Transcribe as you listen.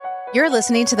You're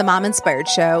listening to The Mom Inspired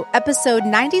Show, episode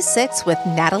 96 with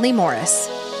Natalie Morris.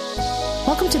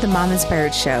 Welcome to The Mom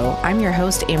Inspired Show. I'm your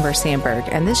host, Amber Sandberg,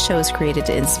 and this show is created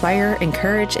to inspire,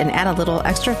 encourage, and add a little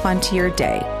extra fun to your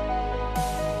day.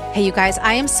 Hey, you guys,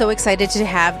 I am so excited to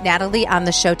have Natalie on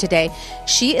the show today.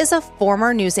 She is a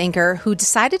former news anchor who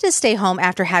decided to stay home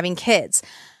after having kids.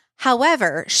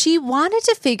 However, she wanted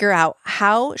to figure out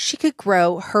how she could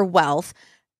grow her wealth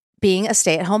being a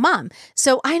stay-at-home mom.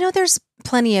 So I know there's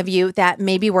plenty of you that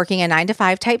may be working a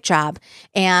 9-to-5 type job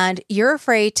and you're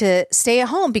afraid to stay at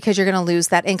home because you're going to lose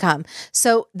that income.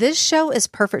 So this show is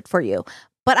perfect for you.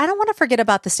 But I don't want to forget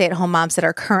about the stay-at-home moms that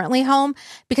are currently home,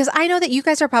 because I know that you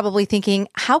guys are probably thinking,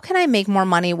 how can I make more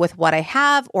money with what I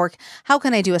have? Or how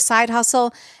can I do a side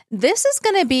hustle? This is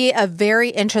going to be a very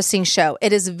interesting show.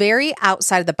 It is very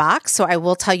outside of the box, so I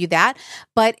will tell you that.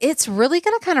 But it's really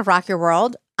going to kind of rock your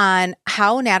world on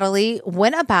how Natalie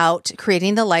went about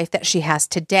creating the life that she has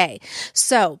today.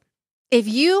 So if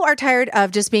you are tired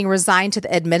of just being resigned to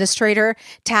the administrator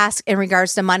task in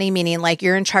regards to money, meaning like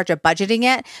you're in charge of budgeting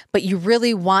it, but you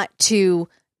really want to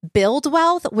build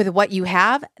wealth with what you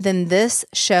have, then this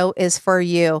show is for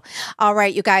you. All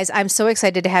right, you guys, I'm so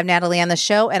excited to have Natalie on the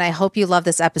show, and I hope you love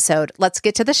this episode. Let's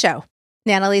get to the show.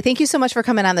 Natalie, thank you so much for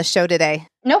coming on the show today.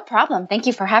 No problem. Thank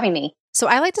you for having me. So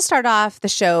I like to start off the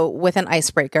show with an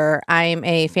icebreaker. I'm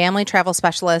a family travel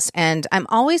specialist, and I'm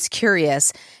always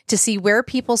curious to see where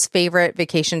people's favorite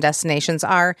vacation destinations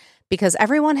are, because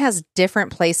everyone has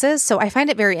different places. So I find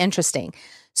it very interesting.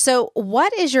 So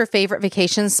what is your favorite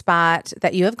vacation spot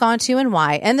that you have gone to and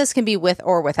why? And this can be with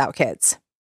or without kids.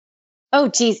 Oh,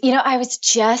 geez. I was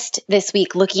just this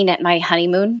week looking at my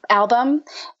honeymoon album.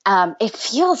 It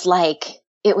feels like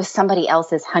it was somebody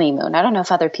else's honeymoon. I don't know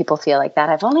if other people feel like that.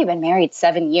 I've only been married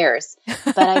 7 years,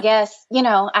 but I guess,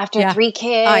 after 3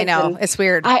 kids. I know. It's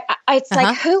weird. It's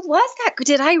like, who was that?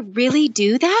 Did I really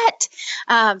do that?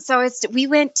 We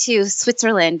went to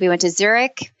Switzerland. We went to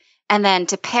Zurich and then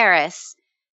to Paris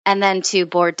and then to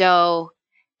Bordeaux.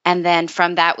 And then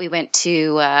from that, we went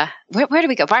to, where did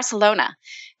we go? Barcelona.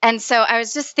 And so I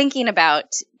was just thinking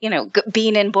about,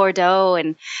 being in Bordeaux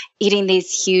and eating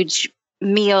these huge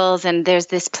meals. And there's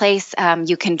this place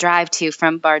you can drive to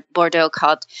from Bordeaux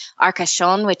called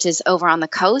Arcachon, which is over on the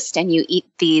coast. And you eat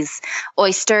these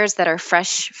oysters that are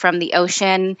fresh from the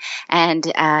ocean. And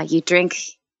you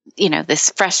drink,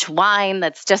 this fresh wine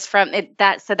that's just from it.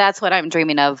 So that's what I'm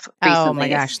dreaming of recently. Oh my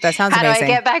gosh, that sounds amazing. How do I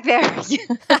get back there?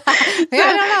 I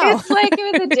don't know. It's like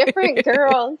it was a different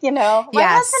girl, My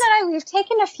husband and I, we've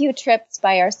taken a few trips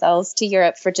by ourselves to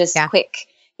Europe for just quick,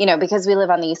 because we live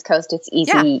on the East Coast, it's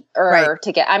easier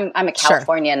to get. I'm a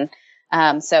Californian.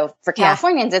 So for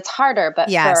Californians, it's harder,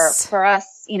 but for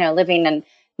us, living in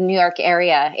New York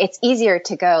area, it's easier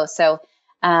to go. So,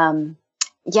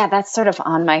 that's sort of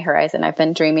on my horizon. I've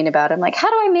been dreaming about. I'm like, how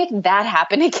do I make that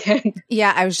happen again?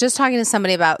 Yeah, I was just talking to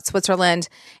somebody about Switzerland,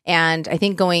 and I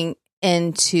think going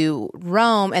into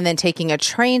Rome and then taking a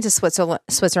train to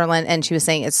Switzerland, and she was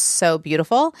saying it's so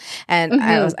beautiful. And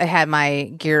I had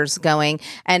my gears going.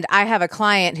 And I have a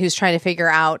client who's trying to figure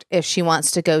out if she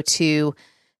wants to go to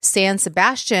San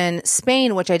Sebastian,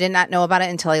 Spain, which I did not know about it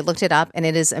until I looked it up, and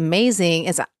it is amazing.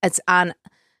 It's on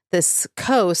this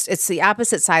coast. It's the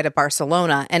opposite side of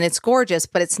Barcelona, and it's gorgeous,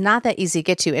 but it's not that easy to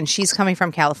get to. And she's coming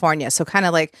from California. So kind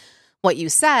of like what you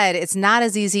said, it's not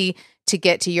as easy to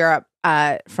get to Europe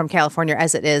from California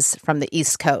as it is from the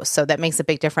East Coast. So that makes a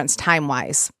big difference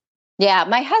time-wise. Yeah.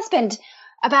 My husband,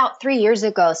 about 3 years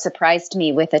ago, surprised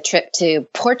me with a trip to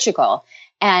Portugal.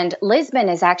 And Lisbon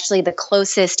is actually the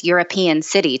closest European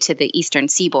city to the Eastern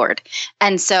Seaboard.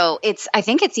 And so I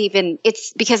think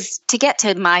it's because to get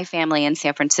to my family in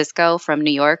San Francisco from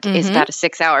New York is about a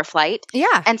 6-hour flight.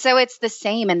 Yeah. And so it's the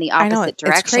same in the opposite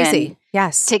direction. It's crazy.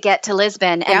 Yes. To get to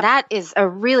Lisbon. And that is a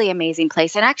really amazing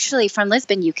place. And actually from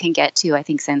Lisbon, you can get to, I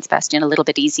think, San Sebastian a little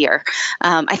bit easier.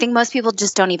 I think most people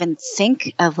just don't even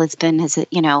think of Lisbon as,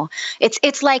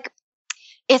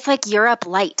 it's like Europe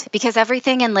light, because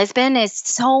everything in Lisbon is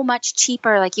so much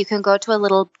cheaper. Like you can go to a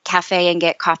little cafe and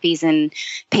get coffees and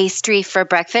pastry for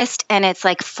breakfast, and it's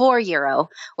like €4.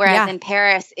 Whereas in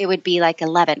Paris, it would be like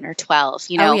 11 or 12,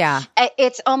 Oh, yeah.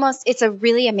 It's a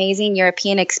really amazing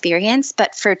European experience,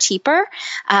 but for cheaper.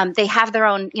 They have their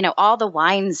own, all the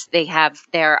wines they have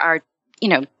there are,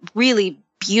 really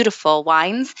beautiful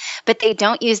wines, but they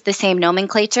don't use the same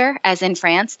nomenclature as in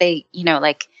France. They,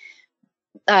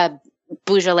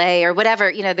 Beaujolais or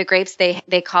whatever, the grapes,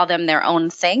 they call them their own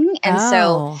thing. And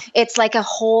so it's like a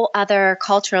whole other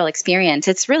cultural experience.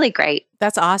 It's really great.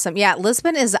 That's awesome. Yeah.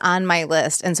 Lisbon is on my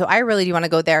list. And so I really do want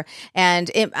to go there. And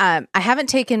I haven't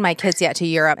taken my kids yet to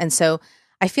Europe. And so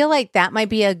I feel like that might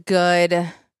be a good,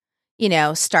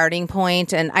 starting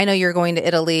point. And I know you're going to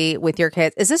Italy with your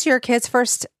kids. Is this your kids'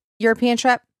 first European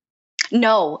trip?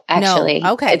 No, actually.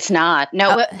 No. Okay. It's not.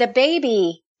 No, the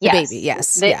baby. Yes. The baby,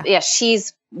 yes. Yeah,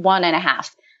 she's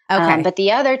 1.5. Okay. But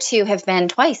the other two have been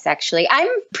twice, actually. I'm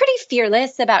pretty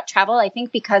fearless about travel, I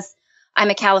think, because I'm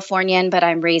a Californian, but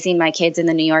I'm raising my kids in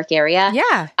the New York area.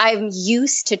 Yeah. I'm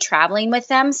used to traveling with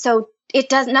them. So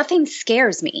nothing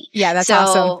scares me. Yeah, that's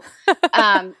awesome.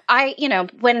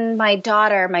 When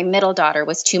my middle daughter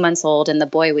was 2 months old and the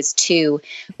boy was 2,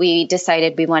 we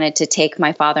decided we wanted to take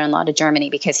my father-in-law to Germany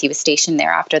because he was stationed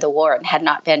there after the war and had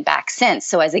not been back since.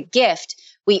 So as a gift,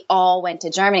 we all went to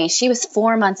Germany. She was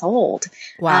 4 months old.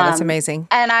 Wow, that's amazing.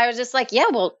 And I was just like, yeah,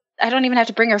 well, I don't even have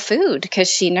to bring her food because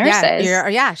she nurses.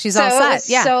 Yeah, she's all set.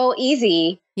 It was so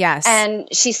easy. Yes. And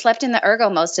she slept in the ergo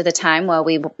most of the time while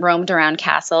we roamed around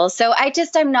castles. So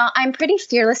I'm pretty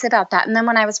fearless about that. And then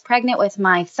when I was pregnant with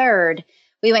my third,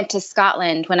 we went to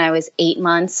Scotland when I was 8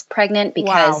 months pregnant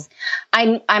because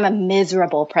I'm a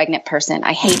miserable pregnant person.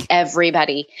 I hate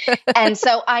everybody. And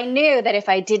so I knew that if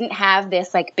I didn't have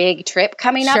this like big trip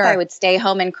coming up, I would stay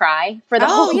home and cry for the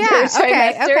whole third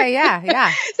trimester. Okay,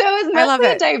 yeah. So it was mostly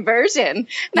a diversion. And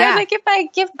I was like, if I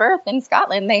give birth in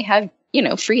Scotland, they have,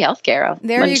 free healthcare.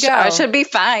 There you go. I should be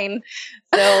fine.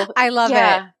 So I love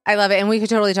it. I love it. And we could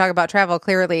totally talk about travel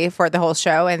clearly for the whole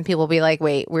show. And people will be like,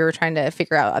 wait, we were trying to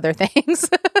figure out other things.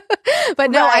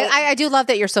 But no, I do love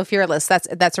that you're so fearless.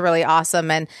 That's really awesome.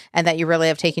 And that you really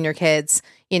have taken your kids,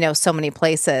 so many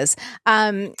places.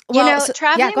 Traveling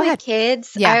with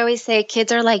kids, I always say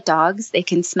kids are like dogs. They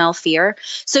can smell fear.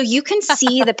 So you can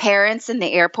see the parents in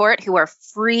the airport who are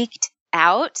freaked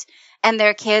out and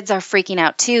their kids are freaking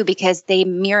out too, because they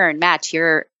mirror and match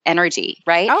your energy,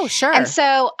 right? Oh, sure. And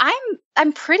so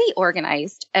I'm pretty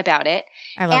organized about it.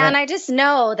 I just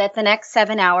know that the next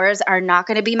 7 hours are not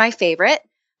going to be my favorite,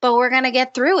 but we're going to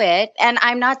get through it. And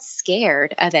I'm not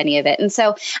scared of any of it. And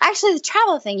so actually the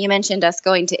travel thing, you mentioned us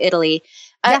going to Italy.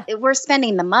 We're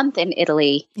spending the month in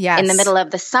Italy in the middle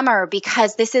of the summer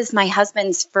because this is my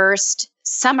husband's first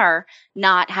summer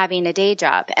not having a day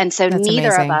job. And so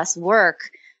neither of us work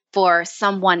for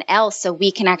someone else, so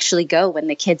we can actually go when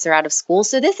the kids are out of school.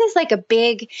 So this is like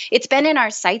it's been in our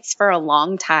sights for a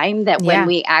long time that when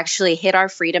we actually hit our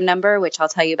freedom number, which I'll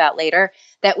tell you about later,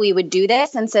 that we would do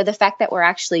this. And so the fact that we're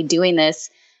actually doing this,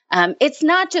 it's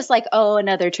not just like,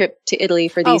 another trip to Italy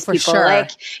for these people. Sure.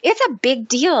 Like it's a big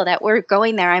deal that we're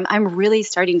going there. I'm really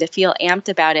starting to feel amped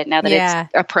about it now that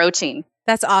it's approaching.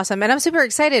 That's awesome. And I'm super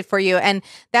excited for you. And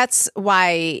that's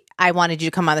why I wanted you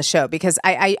to come on the show, because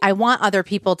I want other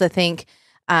people to think,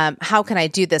 how can I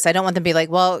do this? I don't want them to be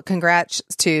like, well, congrats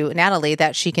to Natalie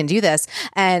that she can do this.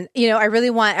 And, I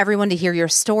really want everyone to hear your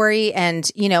story and,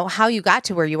 how you got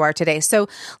to where you are today. So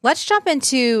let's jump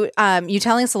into you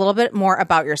telling us a little bit more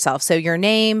about yourself. So your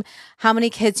name, how many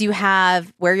kids you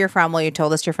have, where you're from. Well, you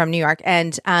told us you're from New York,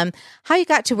 and how you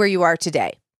got to where you are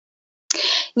today.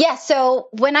 Yeah. So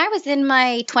when I was in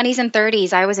my 20s and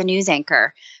 30s, I was a news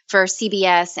anchor for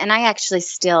CBS, and I actually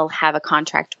still have a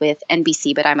contract with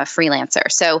NBC, but I'm a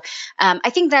freelancer. So I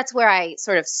think that's where I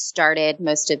sort of started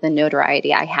most of the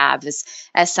notoriety I have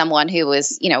as someone who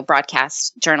was,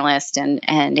 broadcast journalist and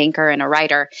anchor and a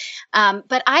writer.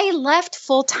 But I left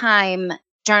full-time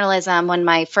journalism when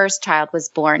my first child was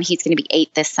born. He's going to be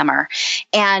 8 this summer.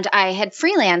 And I had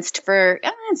freelanced for,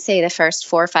 I'd say, the first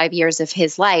 4 or 5 years of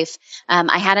his life.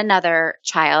 I had another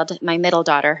child, my middle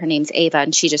daughter, her name's Ava,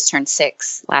 and she just turned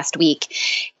 6 last week.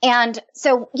 And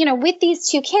so, with these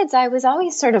 2 kids, I was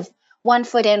always sort of one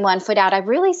foot in, one foot out. I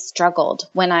really struggled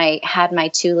when I had my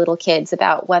 2 little kids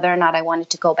about whether or not I wanted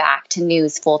to go back to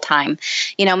news full time.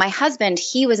 My husband,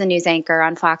 he was a news anchor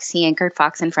on Fox. He anchored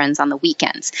Fox and Friends on the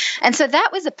weekends. And so that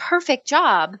was a perfect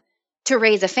job to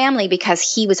raise a family because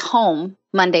he was home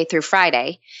Monday through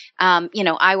Friday.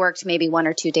 I worked maybe 1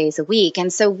 or 2 days a week.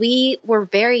 And so we were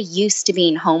very used to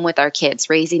being home with our kids,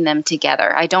 raising them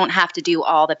together. I don't have to do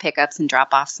all the pickups and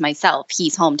drop-offs myself.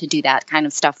 He's home to do that kind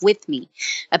of stuff with me,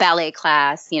 a ballet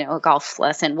class, a golf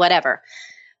lesson, whatever.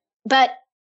 But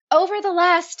over the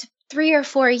last 3 or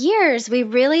 4 years, we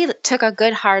really took a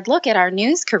good hard look at our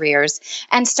news careers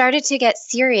and started to get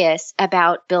serious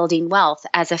about building wealth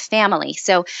as a family.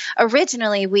 So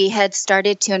originally we had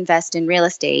started to invest in real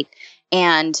estate.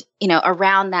 And,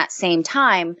 around that same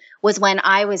time was when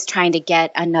I was trying to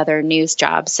get another news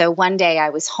job. So one day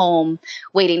I was home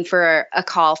waiting for a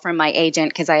call from my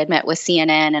agent because I had met with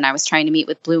CNN and I was trying to meet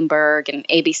with Bloomberg and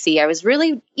ABC. I was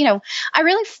really, I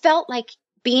really felt like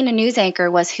being a news anchor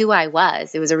was who I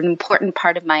was. It was an important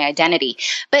part of my identity.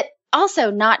 But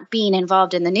also not being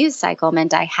involved in the news cycle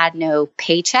meant I had no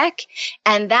paycheck.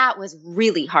 And that was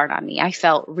really hard on me. I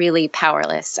felt really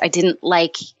powerless. I didn't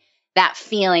like that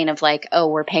feeling of like, oh,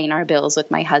 we're paying our bills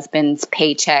with my husband's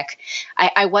paycheck.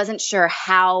 I wasn't sure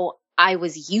how I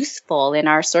was useful in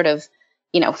our sort of,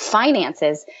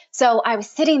 finances. So I was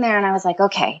sitting there and I was like,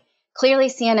 okay, clearly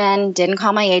CNN didn't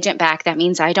call my agent back. That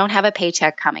means I don't have a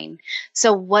paycheck coming.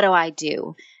 So what do I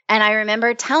do? And I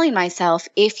remember telling myself,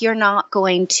 if you're not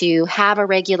going to have a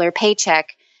regular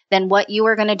paycheck, then what you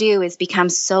are going to do is become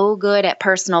so good at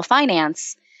personal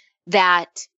finance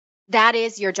that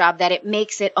is your job, that it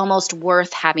makes it almost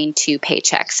worth having two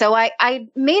paychecks. So I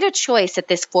made a choice at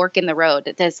this fork in the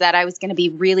road that I was going to be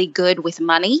really good with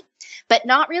money, but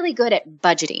not really good at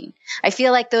budgeting. I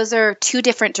feel like those are two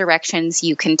different directions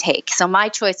you can take. So my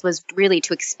choice was really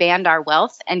to expand our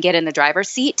wealth and get in the driver's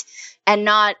seat, and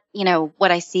not,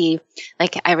 what I see.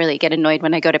 Like, I really get annoyed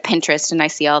when I go to Pinterest and I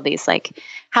see all these, like,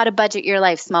 how to budget your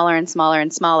life smaller and smaller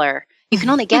and smaller. You can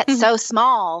only get so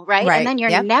small, right? And then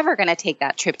you're never going to take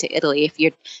that trip to Italy if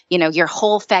your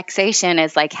whole fixation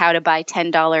is like how to buy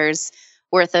 $10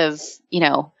 worth of,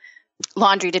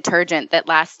 laundry detergent that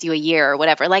lasts you a year or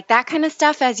whatever. Like that kind of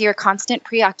stuff as your constant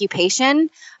preoccupation.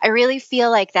 I really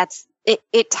feel like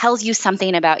it tells you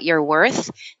something about your worth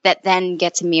that then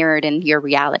gets mirrored in your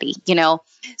reality,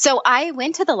 So I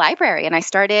went to the library and I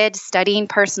started studying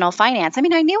personal finance. I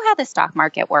mean, I knew how the stock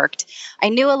market worked. I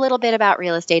knew a little bit about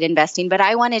real estate investing, but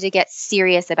I wanted to get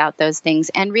serious about those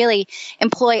things and really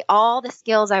employ all the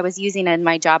skills I was using in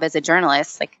my job as a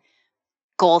journalist, like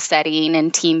goal setting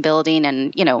and team building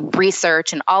and,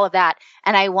 research and all of that.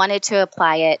 And I wanted to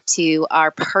apply it to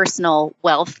our personal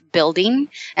wealth building.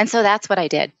 And so that's what I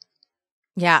did.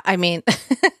 Yeah. I mean,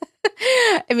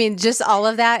 just all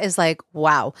of that is like,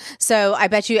 wow. So I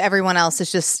bet you everyone else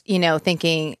is just,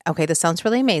 thinking, okay, this sounds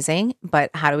really amazing, but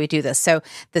how do we do this? So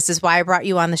this is why I brought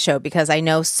you on the show, because I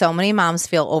know so many moms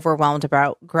feel overwhelmed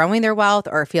about growing their wealth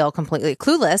or feel completely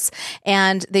clueless,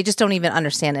 and they just don't even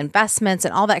understand investments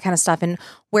and all that kind of stuff and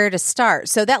where to start.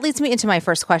 So that leads me into my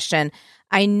first question.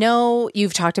 I know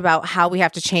you've talked about how we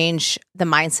have to change the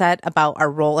mindset about our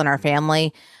role in our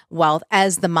family wealth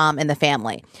as the mom in the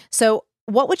family. So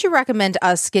what would you recommend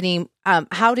us getting,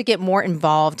 how to get more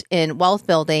involved in wealth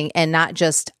building and not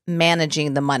just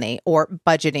managing the money or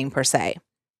budgeting per se?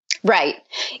 Right.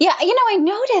 Yeah. I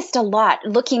noticed a lot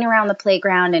looking around the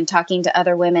playground and talking to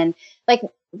other women, like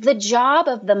the job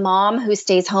of the mom who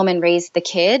stays home and raises the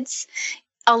kids.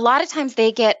 A lot of times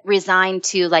they get resigned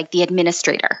to like the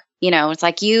administrator. It's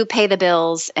like you pay the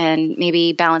bills and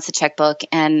maybe balance the checkbook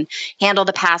and handle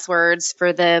the passwords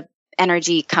for the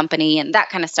energy company and that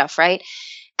kind of stuff, right?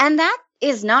 And that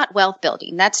is not wealth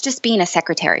building. That's just being a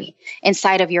secretary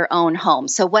inside of your own home.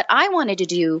 So what I wanted to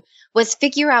do was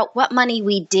figure out what money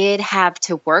we did have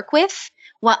to work with,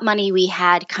 what money we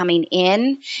had coming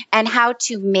in, and how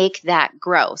to make that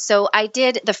grow. So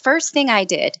the first thing I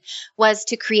did was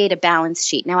to create a balance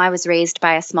sheet. Now, I was raised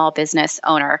by a small business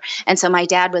owner. And so my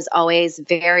dad was always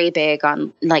very big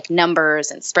on like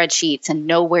numbers and spreadsheets and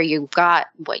know where you've got,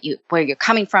 where you're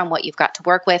coming from, what you've got to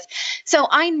work with. So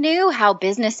I knew how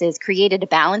businesses created a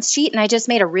balance sheet, and I just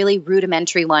made a really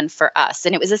rudimentary one for us.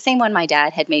 And it was the same one my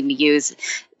dad had made me use.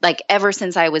 Like ever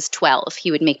since I was 12, he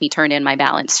would make me turn in my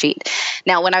balance sheet.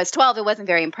 Now, when I was 12, it wasn't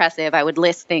very impressive. I would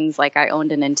list things like I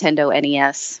owned a Nintendo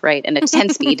NES, right, and a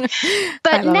 10-speed.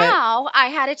 But now I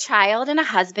had a child and a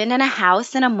husband and a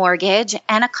house and a mortgage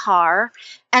and a car.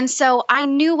 And so I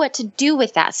knew what to do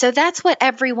with that. So that's what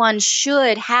everyone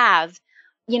should have,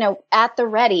 at the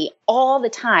ready all the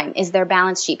time is their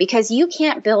balance sheet, because you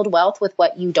can't build wealth with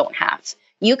what you don't have.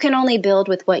 You can only build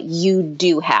with what you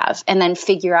do have, and then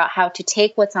figure out how to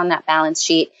take what's on that balance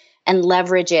sheet and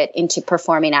leverage it into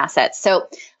performing assets. So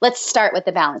let's start with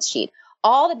the balance sheet.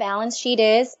 All the balance sheet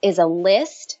is a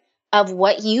list of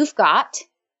what you've got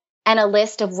and a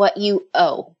list of what you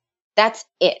owe. That's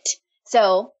it.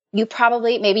 So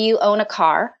maybe you own a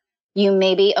car, you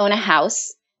maybe own a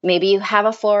house, maybe you have a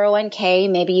 401k,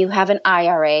 maybe you have an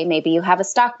IRA, maybe you have a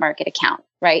stock market account.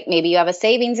 Right? Maybe you have a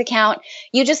savings account.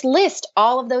 You just list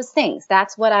all of those things.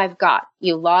 That's what I've got.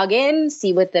 You log in,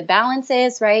 see what the balance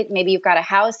is, right? Maybe you've got a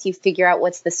house. You figure out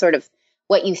what's the sort of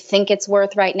what you think it's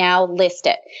worth right now, list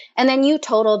it. And then you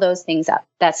total those things up.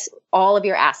 That's all of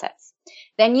your assets.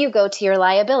 Then you go to your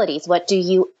liabilities. What do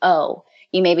you owe?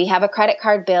 You maybe have a credit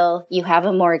card bill. You have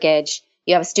a mortgage.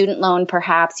 You have a student loan,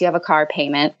 perhaps. You have a car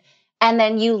payment. And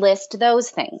then you list those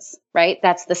things, right?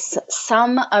 That's the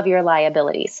sum of your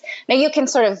liabilities. Now you can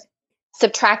sort of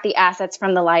subtract the assets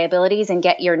from the liabilities and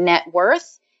get your net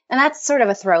worth. And that's sort of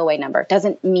a throwaway number. It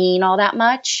doesn't mean all that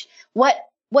much. What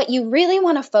what you really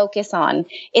want to focus on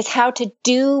is how to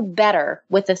do better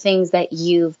with the things that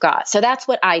you've got. So that's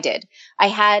what I did.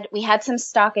 We had some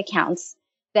stock accounts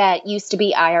that used to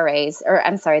be IRAs, or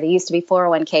I'm sorry, they used to be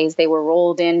 401ks. They were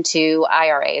rolled into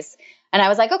IRAs. And I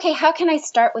was like, okay, how can I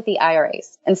start with the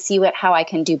IRAs and see how I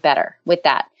can do better with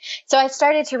that? So I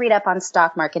started to read up on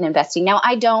stock market investing. Now,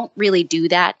 I don't really do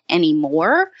that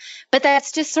anymore, but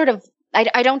that's just sort of,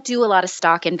 I don't do a lot of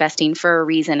stock investing for a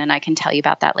reason, and I can tell you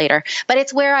about that later. But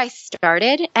it's where I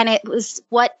started, and it was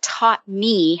what taught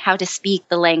me how to speak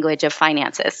the language of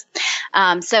finances.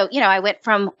 So, I went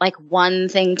from like one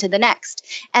thing to the next.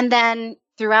 And then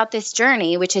throughout this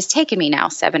journey, which has taken me now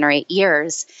 7 or 8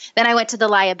 years, then I went to the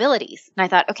liabilities. And I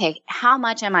thought, okay, how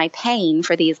much am I paying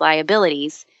for these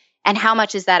liabilities? And how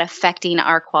much is that affecting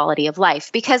our quality of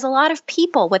life? Because a lot of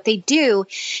people, what they do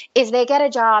is they get a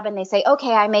job and they say,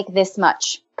 okay, I make this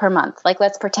much per month. Like,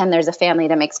 let's pretend there's a family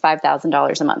that makes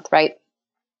 $5,000 a month, right?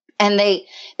 And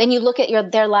then you look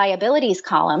at their liabilities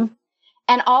column,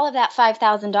 and all of that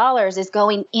 $5,000 is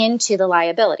going into the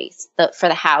liabilities for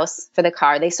the house, for the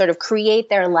car. They sort of create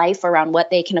their life around what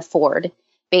they can afford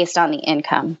based on the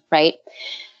income, right?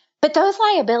 But those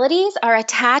liabilities are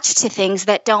attached to things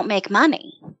that don't make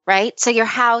money, right? So your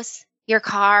house, your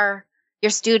car, your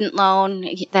student loan,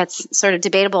 that's sort of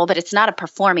debatable, but it's not a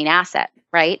performing asset,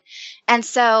 right? And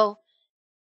so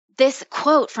this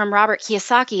quote from Robert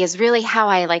Kiyosaki is really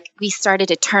how we started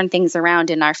to turn things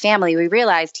around in our family. We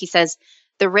realized, he says,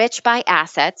 the rich buy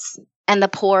assets and the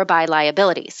poor buy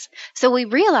liabilities. So we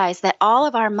realized that all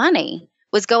of our money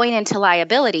was going into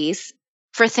liabilities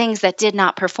for things that did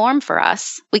not perform for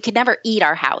us. We could never eat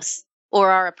our house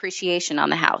or our appreciation on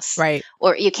the house. Right.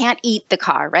 Or you can't eat the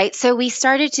car, right? So we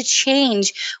started to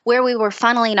change where we were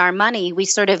funneling our money. We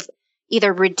sort of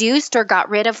either reduced or got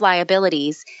rid of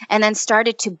liabilities and then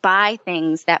started to buy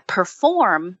things that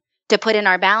perform to put in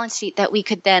our balance sheet that we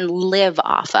could then live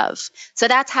off of. So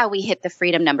that's how we hit the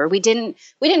freedom number. We didn't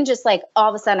just like all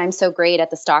of a sudden I'm so great at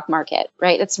the stock market,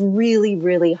 right? It's really,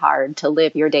 really hard to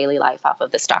live your daily life off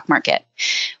of the stock market.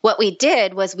 What we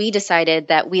did was we decided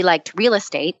that we liked real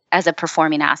estate as a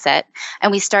performing asset, and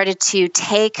we started to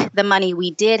take the money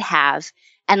we did have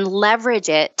and leverage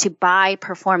it to buy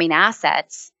performing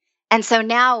assets. And so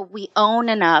now we own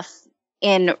enough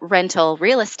in rental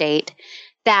real estate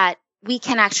that we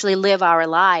can actually live our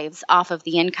lives off of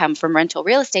the income from rental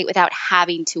real estate without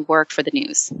having to work for the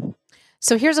news.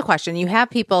 So here's a question. You have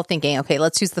people thinking, okay,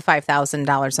 let's use the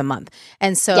 $5,000 a month.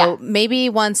 And so maybe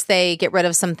once they get rid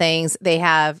of some things, they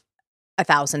have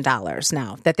 $1,000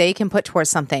 now that they can put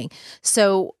towards something.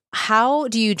 So how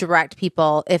do you direct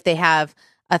people if they have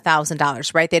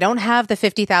 $1,000, right? They don't have the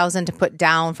 $50,000 to put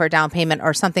down for a down payment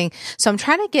or something. So I'm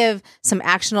trying to give some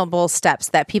actionable steps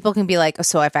that people can be like,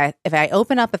 so if I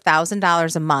open up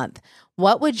 $1,000 a month,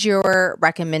 what would your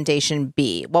recommendation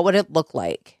be? What would it look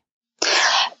like?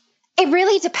 It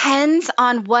really depends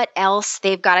on what else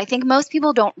they've got. I think most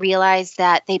people don't realize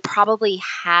that they probably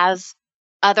have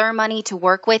other money to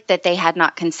work with that they had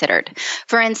not considered.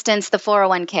 For instance, the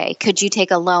 401k. Could you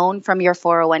take a loan from your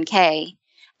 401k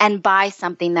and buy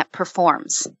something that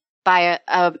performs, buy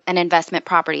an investment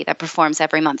property that performs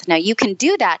every month? Now, you can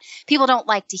do that. People don't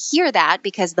like to hear that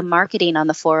because the marketing on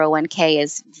the 401k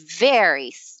is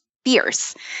very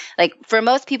fierce. Like for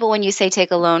most people, when you say take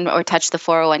a loan or touch the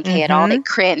 401k at all, they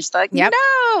cringe. They're like,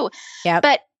 no. Yep.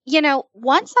 But,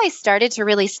 once I started to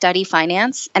really study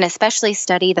finance and especially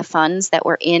study the funds that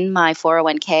were in my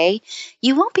 401k,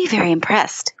 you won't be very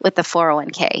impressed with the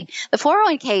 401k. The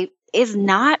 401k is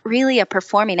not really a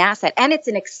performing asset, and it's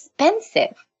an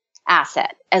expensive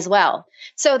asset as well.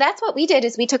 So that's what we did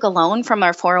is we took a loan from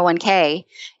our 401k.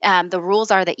 The rules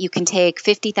are that you can take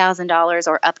 $50,000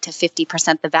 or up to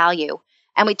 50% the value.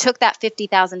 And we took that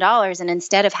 $50,000 and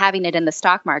instead of having it in the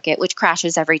stock market, which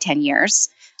crashes every 10 years,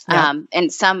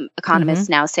 and some economists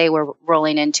now say we're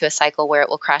rolling into a cycle where it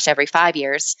will crash every 5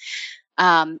 years.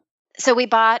 So we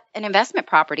bought an investment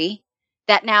property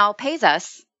that now pays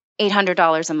us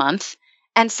 $800 a month.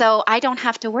 And so I don't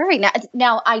have to worry.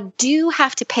 Now I do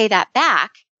have to pay that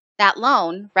back, that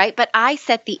loan, right? But I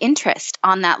set the interest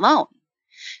on that loan.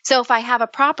 So if I have a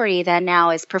property that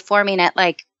now is performing at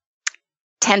like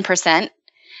 10%,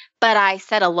 but I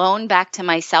set a loan back to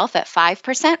myself at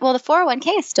 5%, well, the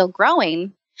 401k is still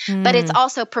growing, but it's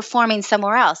also performing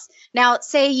somewhere else. Now,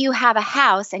 say you have a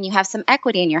house and you have some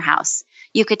equity in your house.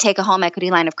 You could take a home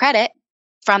equity line of credit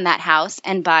from that house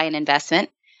and buy an investment.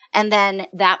 And then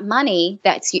that money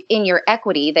that's in your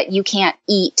equity that you can't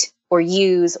eat or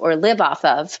use or live off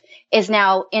of is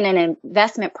now in an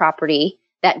investment property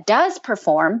that does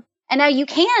perform. And now you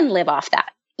can live off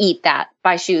that, eat that,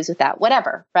 buy shoes with that,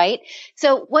 whatever, right?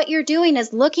 So what you're doing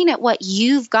is looking at what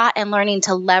you've got and learning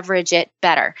to leverage it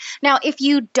better. Now, if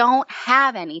you don't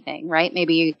have anything, right?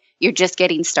 Maybe you're just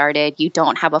getting started. You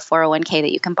don't have a 401k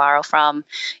that you can borrow from.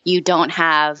 You don't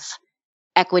have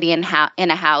equity in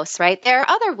a house, right? There are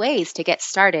other ways to get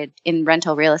started in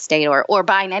rental real estate or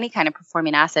buying any kind of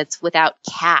performing assets without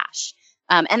cash.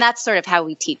 And that's sort of how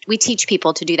we teach. We teach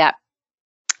people to do that.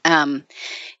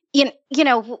 You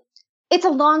know, it's a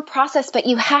long process, but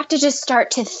you have to just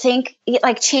start to think,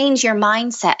 like change your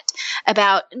mindset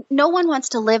about no one wants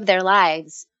to live their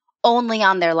lives only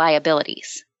on their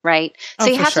liabilities, right? So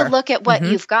you have to look at what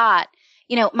you've got.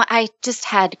 You know, I just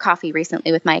had coffee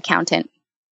recently with my accountant.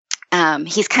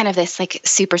 He's kind of this like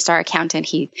superstar accountant.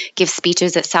 He gives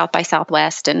speeches at South by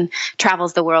Southwest and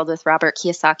travels the world with Robert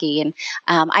Kiyosaki. And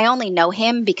I only know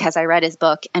him because I read his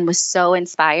book and was so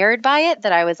inspired by it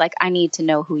that I was like, I need to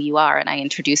know who you are. And I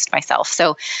introduced myself.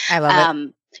 So I love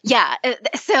it. Yeah.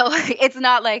 So it's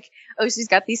not like, oh, she's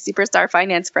got these superstar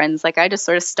finance friends. Like I just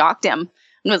sort of stalked him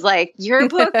and was like, your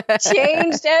book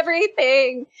changed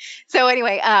everything. So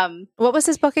anyway, what was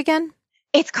his book again?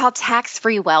 It's called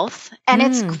Tax-Free Wealth, and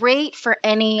it's great for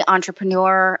any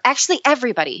entrepreneur. Actually,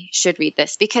 everybody should read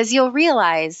this because you'll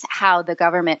realize how the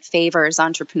government favors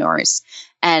entrepreneurs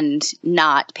and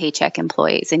not paycheck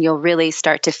employees. And you'll really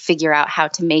start to figure out how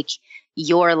to make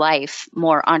your life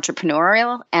more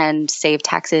entrepreneurial and save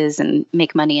taxes and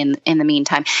make money in the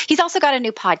meantime. He's also got a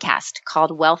new podcast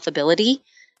called Wealthability.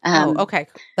 Okay.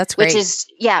 That's great. Which is,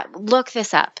 look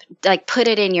this up. Like, put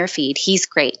it in your feed. He's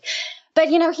great. But,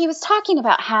 you know, he was talking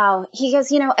about how he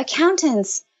goes, you know,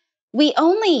 accountants, we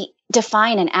only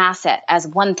define an asset as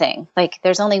one thing. Like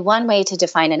there's only one way to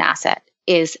define an asset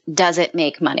is, does it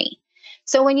make money?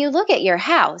 So when you look at your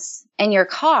house and your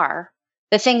car,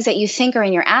 the things that you think are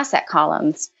in your asset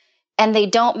columns and they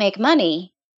don't make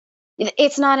money,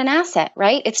 it's not an asset,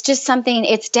 right? It's just something,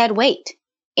 it's dead weight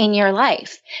in your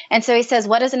life. And so he says,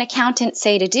 what does an accountant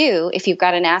say to do if you've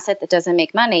got an asset that doesn't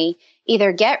make money?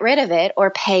 Either get rid of it or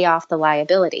pay off the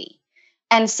liability.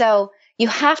 And so you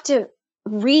have to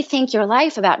rethink your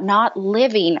life about not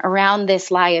living around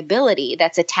this liability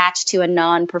that's attached to a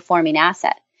non-performing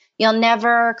asset. You'll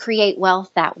never create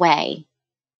wealth that way.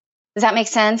 Does that make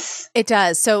sense? It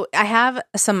does. So I have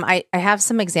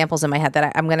some examples in my head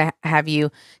that I'm going to have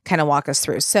you kind of walk us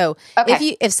through. So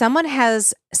if someone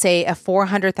has, say, a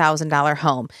 $400,000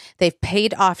 home, they've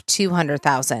paid off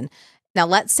 $200,000. Now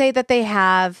let's say that they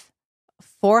have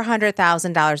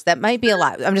 $400,000. That might be a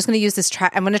lot. I'm just going to use this.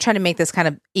 I'm going to try to make this kind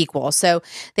of equal. So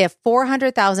they have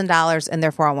 $400,000 in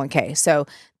their 401k. So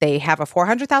they have a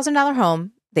 $400,000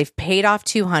 home. They've paid off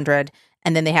 $200,000,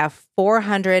 and then they have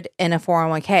 $400,000 in a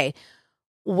 401k.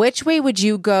 Which way would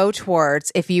you go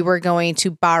towards if you were going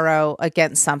to borrow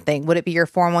against something? Would it be your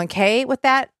 401k with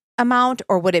that amount,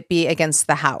 or would it be against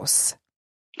the house?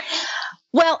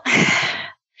 Well,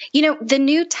 you know, the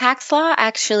new tax law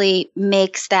actually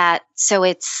makes that so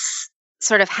it's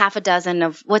sort of half a dozen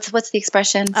of what's the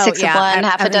expression? Six of one,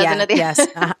 half a dozen of the Yes,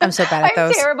 I'm so bad at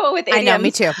those. I'm terrible with idioms. I know,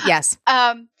 me too. Yes.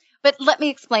 But let me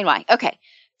explain why. Okay.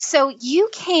 So you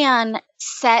can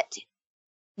set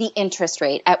the interest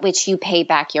rate at which you pay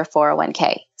back your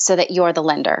 401k so that you're the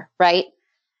lender, right?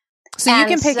 So you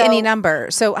can pick any number.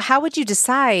 So how would you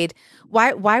decide?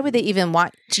 Why would they even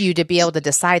want you to be able to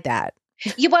decide that?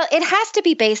 Well, it has to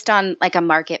be based on like a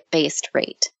market-based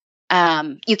rate.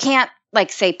 You can't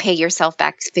like say pay yourself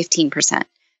back 15%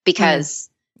 because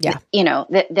you know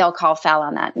they'll call foul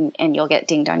on that and you'll get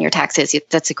dinged on your taxes.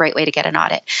 That's a great way to get an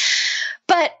audit.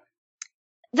 But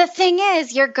the thing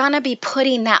is, you're going to be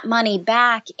putting that money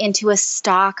back into a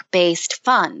stock-based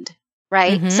fund,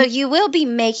 right? Mm-hmm. So you will be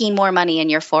making more money in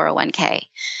your 401k,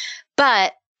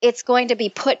 but it's going to be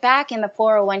put back in the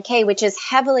 401k, which is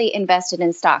heavily invested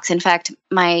in stocks. In fact,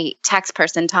 my tax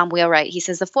person, Tom Wheelwright, he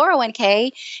says the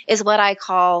 401k is what I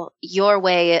call your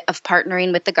way of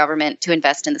partnering with the government to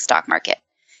invest in the stock market.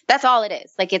 That's all it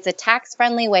is. Like it's a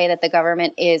tax-friendly way that the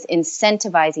government is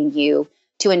incentivizing you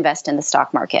to invest in the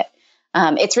stock market.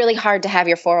 It's really hard to have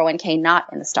your 401k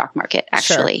not in the stock market,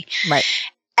 actually. Sure. Right.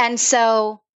 And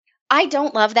so I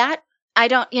don't love that. I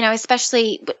don't, you know,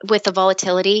 especially with the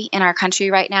volatility in our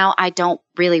country right now, I don't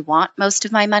really want most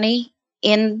of my money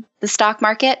in the stock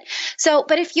market. So,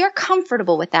 but if you're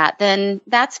comfortable with that, then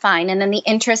that's fine. And then the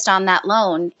interest on that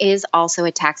loan is also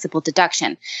a taxable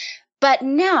deduction. But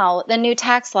now the new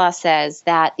tax law says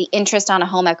that the interest on a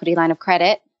home equity line of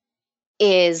credit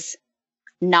is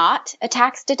not a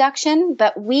tax deduction,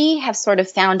 but we have sort of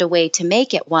found a way to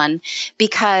make it one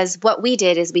because what we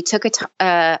did is we took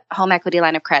a home equity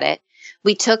line of credit.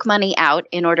 we took money out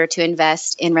in order to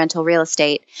invest in rental real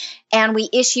estate, and we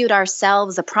issued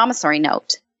ourselves a promissory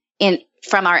note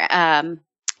from our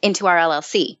into our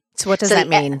LLC. So what does that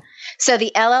mean? So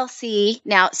the LLC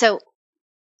so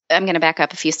I'm going to back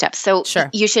up a few steps. So Sure.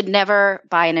 You should never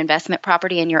buy an investment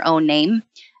property in your own name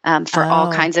for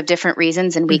all kinds of different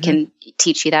reasons, and we can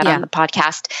teach you that on the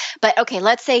podcast. But okay,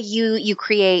 let's say you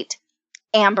create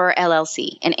Amber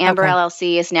LLC, and Amber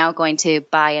LLC is now going to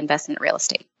buy investment real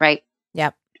estate, right?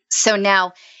 Yep. So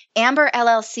now Amber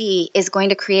LLC is going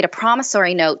to create a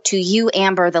promissory note to you,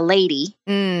 Amber, the lady,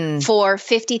 for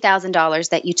 $50,000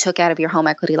 that you took out of your home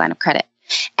equity line of credit.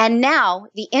 And now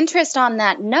the interest on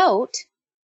that note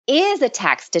is a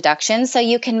tax deduction, so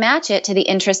you can match it to the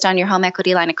interest on your home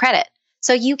equity line of credit.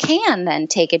 So you can then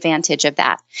take advantage of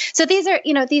that. So these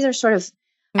are sort of,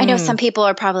 I know some people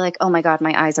are probably like, oh my God,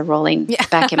 my eyes are rolling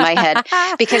back in my head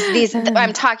because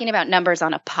I'm talking about numbers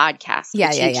on a podcast,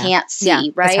 which you can't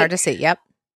see, right? It's hard to see. Yep.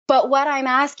 But what I'm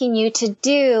asking you to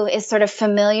do is sort of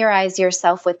familiarize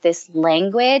yourself with this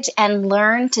language and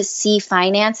learn to see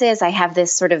finances. I have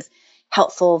this sort of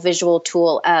helpful visual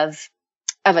tool of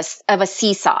a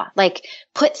seesaw, like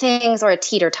put things, or a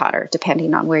teeter-totter,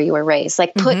 depending on where you were raised,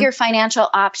 like put your financial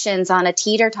options on a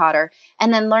teeter-totter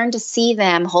and then learn to see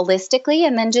them holistically,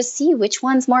 and then just see which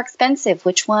one's more expensive,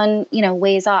 which one,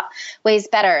 weighs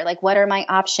better. Like, what are my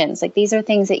options? Like, these are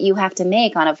things that you have to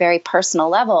make on a very personal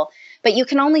level, but you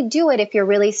can only do it if you're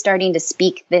really starting to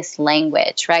speak this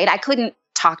language, right? I couldn't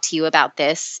talk to you about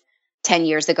this 10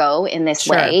 years ago in this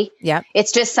way. Yeah.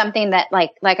 It's just something that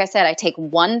like I said, I take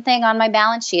one thing on my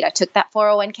balance sheet. I took that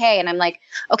 401k and I'm like,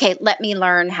 okay, let me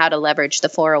learn how to leverage the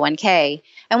 401k.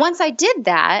 And once I did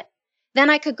that,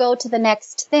 then I could go to the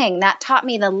next thing. That taught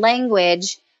me the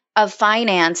language of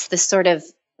finance, the sort of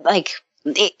like,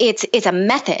 it's a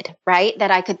method, right?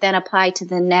 That I could then apply to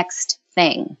the next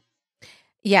thing.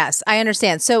 Yes, I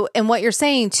understand. So, and what you're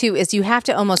saying too is you have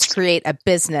to almost create a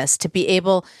business to be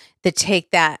able to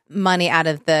take that money out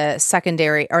of the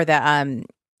secondary or the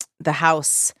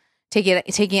house, taking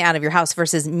it out of your house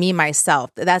versus me myself.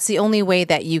 That's the only way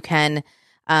that you can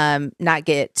not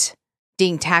get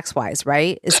dinged tax wise,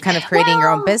 right? Is kind of creating your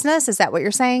own business. Is that what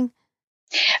you're saying?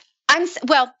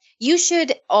 You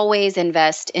should always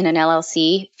invest in an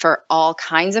LLC for all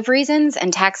kinds of reasons,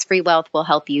 and tax-free wealth will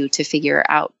help you to figure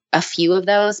out a few of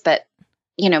those. But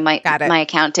my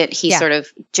accountant, he sort of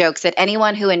jokes that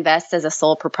anyone who invests as a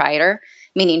sole proprietor,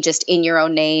 meaning just in your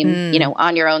own name,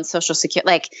 on your own social security,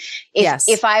 like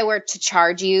if I were to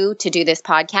charge you to do this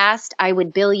podcast, I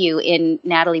would bill you in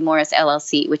Natalie Morris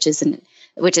LLC, which is an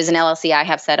LLC I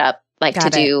have set up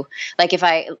do, like if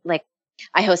I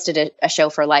hosted a show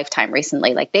for Lifetime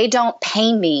recently, like they don't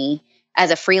pay me as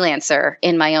a freelancer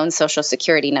in my own social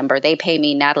security number. They pay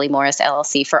me Natalie Morris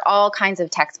LLC for all kinds of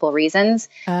taxable reasons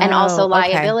and also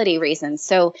liability reasons.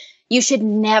 So you should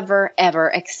never, ever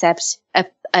accept a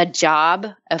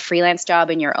freelance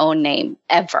job in your own name,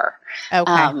 ever.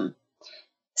 Okay.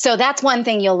 So that's one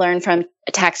thing you'll learn from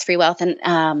Tax-Free Wealth.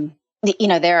 And,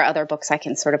 there are other books I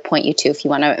can sort of point you to if you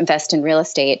want to invest in real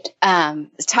estate.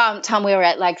 Tom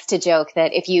Wheelwright likes to joke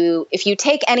that if you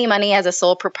take any money as a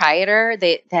sole proprietor,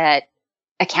 that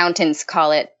accountants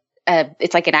call it,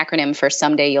 it's like an acronym for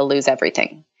someday you'll lose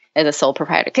everything as a sole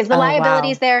proprietor. Because the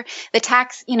liabilities there, the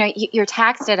tax, you're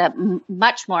taxed at a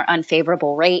much more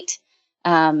unfavorable rate.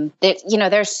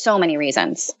 There's so many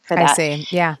reasons for that. I see.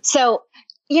 Yeah. So,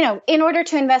 in order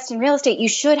to invest in real estate, you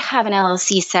should have an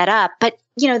LLC set up. But,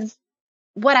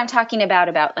 what I'm talking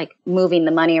about like moving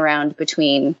the money around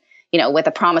between, with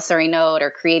a promissory note or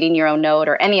creating your own note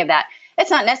or any of that, it's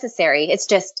not necessary. It's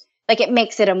just like it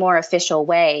makes it a more official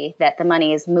way that the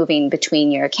money is moving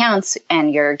between your accounts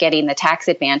and you're getting the tax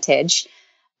advantage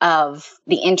of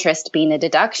the interest being a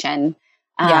deduction.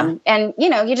 And,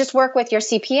 you just work with your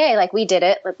CPA like we did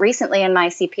it recently. And my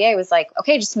CPA was like,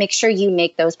 okay, just make sure you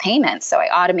make those payments. So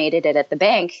I automated it at the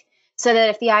bank so that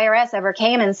if the IRS ever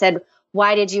came and said,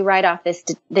 why did you write off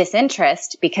this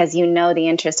interest? Because the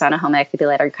interest on a home equity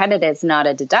letter of credit is not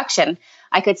a deduction.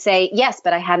 I could say, yes,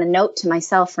 but I had a note to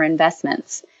myself for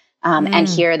investments. And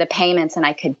here are the payments, and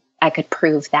I could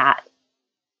prove that.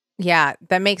 Yeah,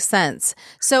 that makes sense.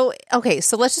 So, okay,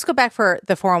 so let's just go back for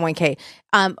the 401k.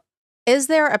 Is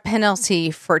there a penalty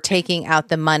for taking out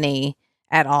the money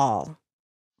at all?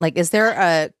 Like, is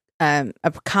there a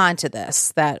con to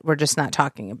this that we're just not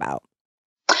talking about?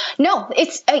 No,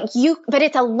 but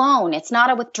it's a loan. It's not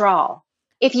a withdrawal.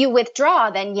 If you withdraw,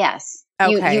 then yes,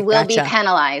 you will be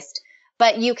penalized.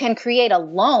 But you can create a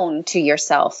loan to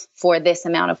yourself for this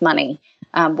amount of money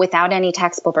without any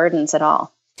taxable burdens at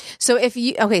all. So if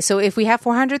we have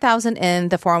 400,000 in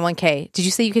the 401k, did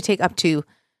you say you could take up to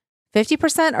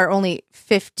 50% or only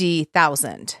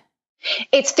 50,000?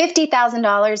 It's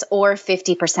 $50,000 or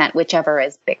 50%, whichever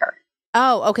is bigger.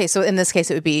 Oh, okay. So in this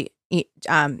case, it would be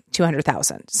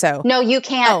 200,000. So no, you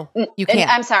can't. Oh, you can't.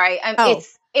 I'm sorry.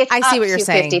 It's I see what you're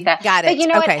saying. Got it. But you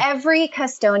know what? Every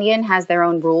custodian has their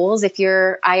own rules. If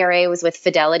your IRA was with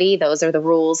Fidelity, those are the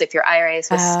rules. If your IRA is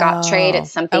with Scottrade,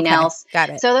 it's something else. Got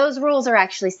it. So those rules are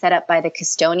actually set up by the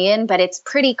custodian, but it's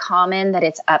pretty common that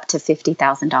it's up to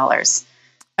 $50,000.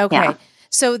 Okay. Yeah.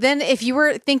 So then if you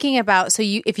were thinking about,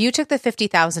 if you took the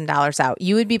 $50,000 out,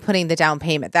 you would be putting the down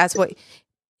payment. That's what.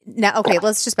 Now, okay,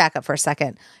 let's just back up for a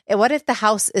second. What if the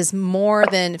house is more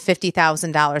than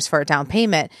 $50,000 for a down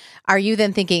payment? Are you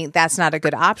then thinking that's not a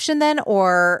good option then?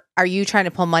 Or are you trying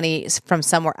to pull money from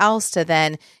somewhere else to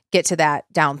then get to that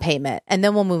down payment? And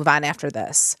then we'll move on after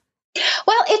this.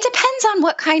 Well, it depends on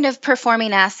what kind of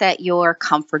performing asset you're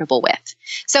comfortable with.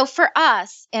 So for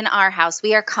us in our house,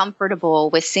 we are comfortable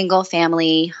with single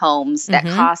family homes that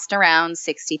cost around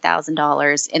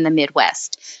 $60,000 in the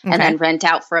Midwest and then rent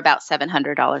out for about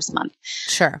 $700 a month.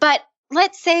 Sure. But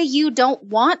let's say you don't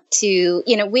want to,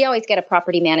 we always get a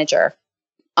property manager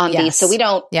on these. So we're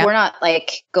not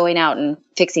like going out and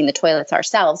fixing the toilets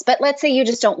ourselves. But let's say you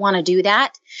just don't want to do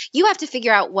that. You have to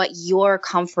figure out what you're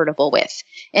comfortable with.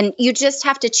 And you just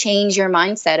have to change your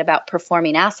mindset about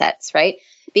performing assets, right?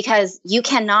 Because you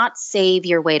cannot save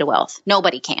your way to wealth.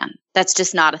 Nobody can. That's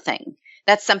just not a thing.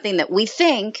 That's something that we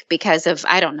think because of,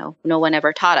 I don't know, no one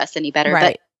ever taught us any better.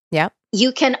 Right. But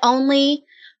you can only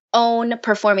own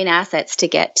performing assets to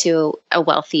get to a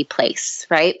wealthy place,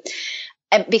 right?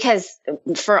 Because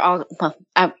I'm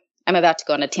about to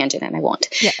go on a tangent and I won't.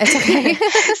 Yeah, it's okay.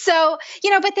 So,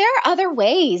 but there are other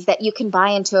ways that you can buy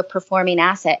into a performing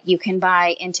asset. You can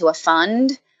buy into a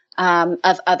fund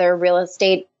of other real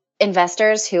estate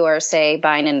investors who are, say,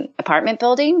 buying an apartment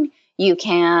building. You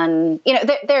can,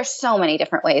 there's so many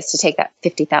different ways to take that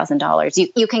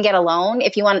 $50,000. You can get a loan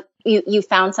if you want. You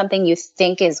found something you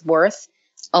think is worth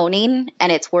owning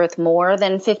and it's worth more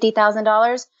than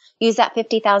 $50,000. Use that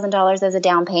 $50,000 as a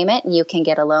down payment and you can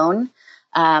get a loan,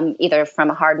 either from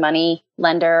a hard money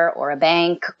lender or a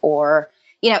bank or,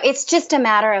 it's just a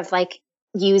matter of like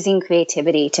using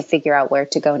creativity to figure out where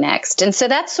to go next. And so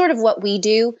that's sort of what we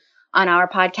do on our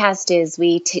podcast is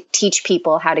we teach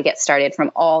people how to get started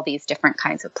from all these different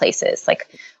kinds of places. Like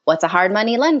what's a hard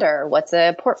money lender? What's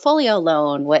a portfolio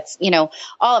loan? What's,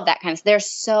 all of that kind of stuff. There's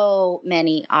so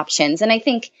many options. And I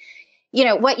think,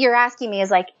 what you're asking me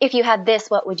is like, if you had this,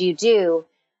 what would you do?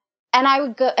 And I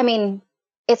would go,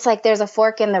 it's like there's a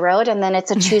fork in the road and then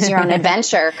it's a choose your own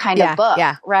adventure kind of book,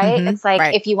 right? Mm-hmm, it's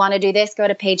like, if you want to do this, go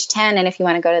to page 10. And if you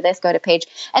want to go to this, go to page.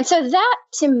 And so that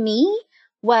to me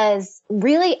was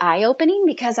really eye-opening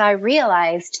because I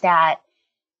realized that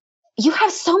you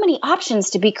have so many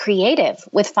options to be creative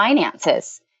with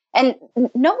finances. And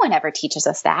no one ever teaches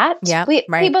us that. Yeah,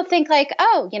 People think like,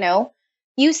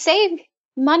 you save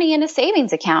money in a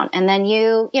savings account and then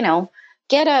you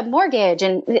get a mortgage.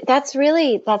 And that's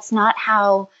not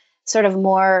how sort of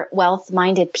more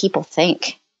wealth-minded people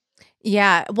think.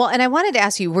 Yeah. Well, and I wanted to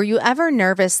ask you, were you ever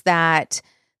nervous that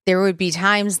there would be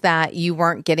times that you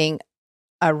weren't getting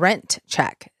a rent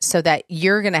check so that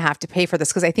you're going to have to pay for this?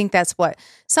 Because I think that's what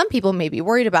some people may be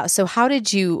worried about. So how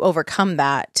did you overcome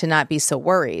that to not be so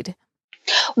worried?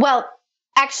 Well,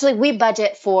 actually, we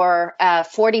budget for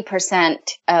 40%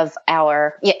 of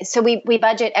our, so we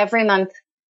budget every month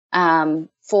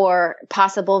for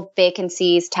possible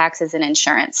vacancies, taxes, and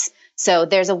insurance. So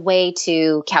there's a way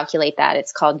to calculate that.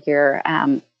 It's called your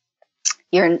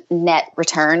net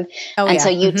return. So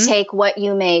you take what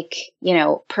you make,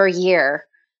 per year.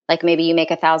 Like maybe you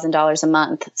make $1,000 a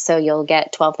month, so you'll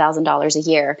get $12,000 a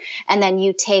year. And then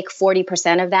you take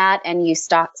 40% of that and you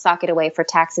sock it away for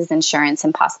taxes, insurance,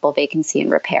 and possible vacancy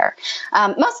and repair.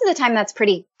 Most of the time that's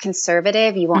pretty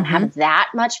conservative. You won't have that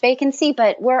much vacancy,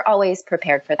 but we're always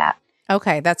prepared for that.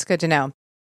 Okay, that's good to know.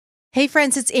 Hey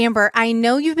friends, it's Amber. I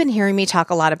know you've been hearing me talk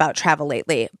a lot about travel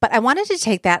lately, but I wanted to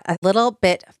take that a little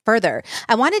bit further.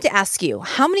 I wanted to ask you,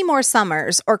 how many more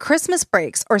summers or Christmas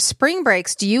breaks or spring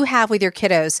breaks do you have with your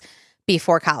kiddos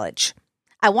before college?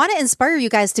 I want to inspire you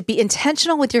guys to be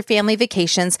intentional with your family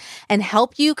vacations and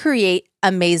help you create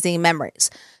amazing memories.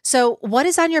 So what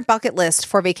is on your bucket list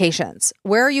for vacations?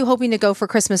 Where are you hoping to go for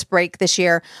Christmas break this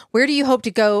year? Where do you hope to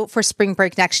go for spring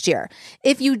break next year?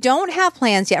 If you don't have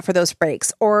plans yet for those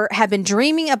breaks or have been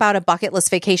dreaming about a bucket list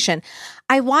vacation,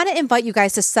 I want to invite you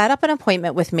guys to set up an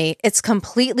appointment with me. It's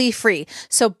completely free.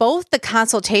 So both the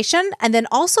consultation and then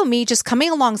also me just coming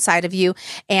alongside of you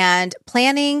and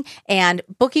planning and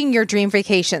booking your dream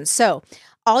vacation. So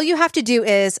all you have to do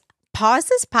is pause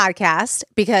this podcast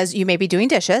because you may be doing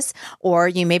dishes or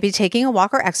you may be taking a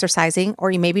walk or exercising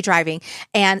or you may be driving.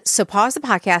 And so pause the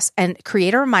podcast and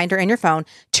create a reminder in your phone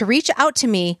to reach out to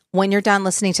me when you're done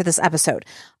listening to this episode.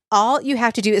 All you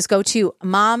have to do is go to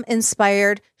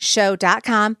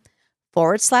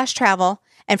mominspiredshow.com/travel.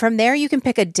 And from there, you can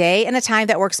pick a day and a time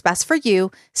that works best for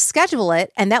you, schedule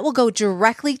it, and that will go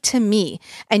directly to me.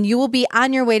 And you will be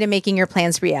on your way to making your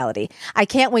plans reality. I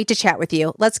can't wait to chat with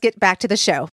you. Let's get back to the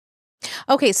show.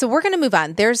 Okay, so we're going to move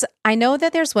on. I know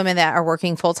that there's women that are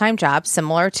working full-time jobs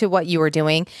similar to what you were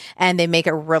doing, and they make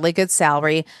a really good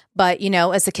salary. But,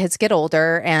 as the kids get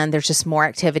older and there's just more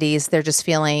activities, they're just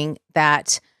feeling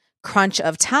that crunch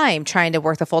of time trying to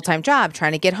work a full-time job,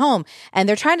 trying to get home, and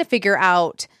they're trying to figure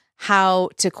out how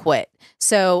to quit.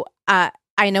 So,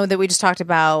 I know that we just talked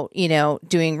about,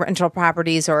 doing rental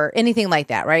properties or anything like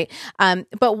that, right?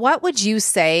 But what would you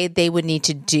say they would need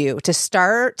to do to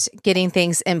start getting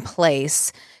things in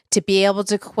place to be able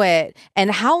to quit?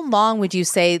 And how long would you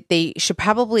say they should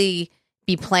probably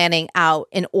be planning out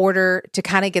in order to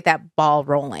kind of get that ball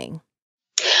rolling?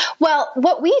 Well,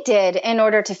 what we did in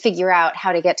order to figure out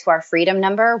how to get to our freedom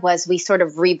number was we sort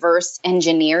of reverse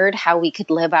engineered how we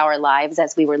could live our lives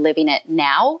as we were living it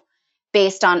now,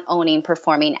 based on owning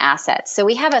performing assets. So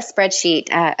we have a spreadsheet,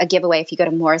 a giveaway. If you go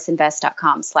to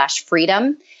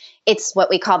morrisinvest.com/freedom, it's what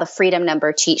we call the freedom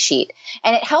number cheat sheet.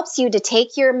 And it helps you to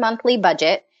take your monthly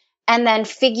budget and then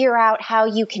figure out how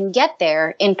you can get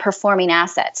there in performing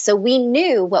assets. So we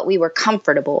knew what we were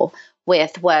comfortable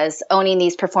with was owning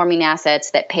these performing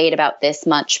assets that paid about this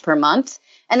much per month.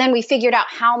 And then we figured out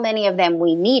how many of them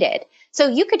we needed. So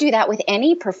you could do that with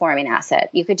any performing asset.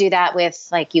 You could do that with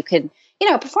a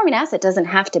performing asset doesn't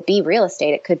have to be real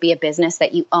estate. It could be a business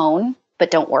that you own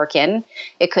but don't work in.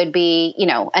 It could be,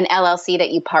 an LLC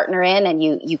that you partner in and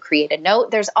you create a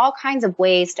note. There's all kinds of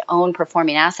ways to own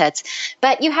performing assets,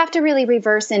 but you have to really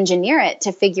reverse engineer it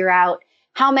to figure out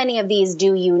how many of these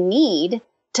do you need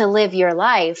to live your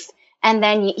life. And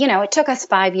then, it took us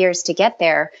 5 years to get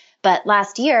there. But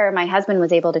last year, my husband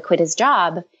was able to quit his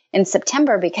job in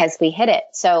September because we hit it.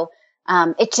 So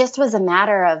it just was a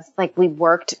matter of we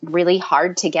worked really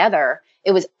hard together.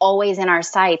 It was always in our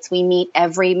sights. We meet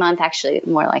every month, actually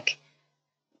more like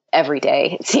every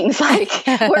day. It seems like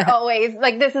we're always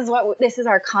this is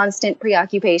our constant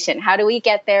preoccupation. How do we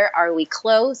get there? Are we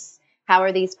close? How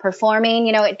are these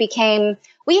performing?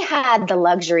 We had the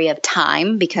luxury of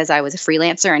time because I was a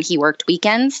freelancer and he worked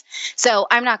weekends. So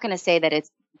I'm not going to say that it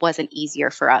wasn't easier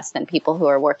for us than people who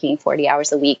are working 40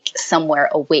 hours a week somewhere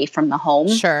away from the home.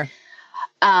 Sure.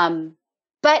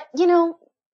 But,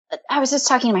 I was just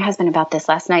talking to my husband about this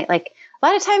last night. A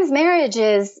lot of times marriage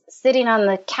is sitting on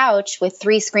the couch with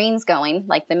 3 screens going,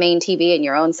 like the main TV and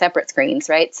your own separate screens,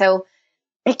 right? So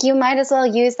you might as well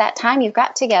use that time you've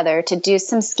got together to do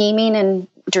some scheming and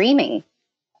dreaming.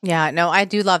 Yeah, no, I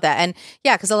do love that. And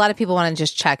yeah, because a lot of people want to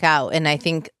just check out. And I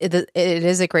think it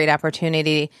is a great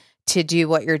opportunity to do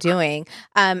what you're doing.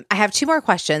 I have 2 more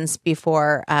questions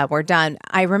before we're done.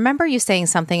 I remember you saying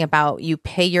something about you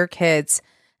pay your kids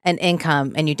an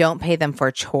income and you don't pay them for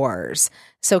chores.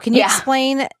 So can you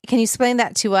explain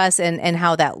that to us and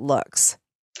how that looks?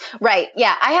 Right.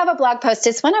 Yeah. I have a blog post.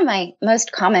 It's one of my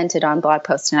most commented on blog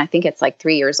posts. And I think it's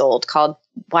 3 years old, called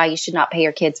Why You Should Not Pay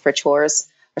Your Kids for Chores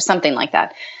or something like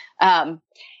that.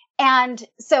 And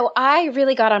so I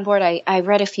really got on board. I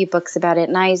read a few books about it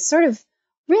and I sort of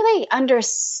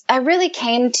I really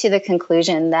came to the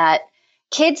conclusion that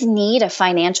kids need a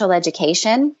financial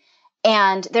education.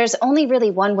 And there's only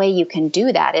really one way you can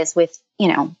do that is with,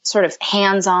 sort of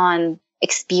hands-on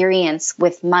experience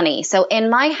with money. So in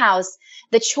my house,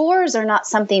 the chores are not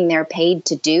something they're paid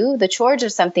to do. The chores are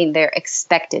something they're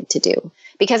expected to do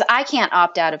because I can't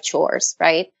opt out of chores,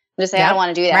 right? Just say, I don't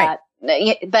want to do that.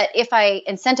 Right. But if I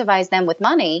incentivize them with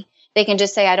money, they can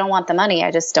just say, I don't want the money.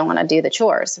 I just don't want to do the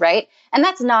chores, right? And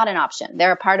that's not an option.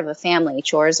 They're a part of a family.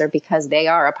 Chores are because they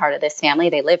are a part of this family.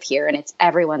 They live here and it's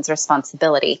everyone's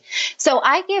responsibility. So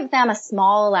I give them a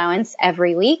small allowance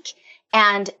every week.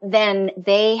 And then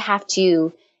they have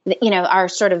to, our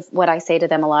sort of what I say to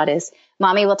them a lot is,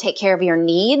 Mommy will take care of your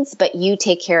needs, but you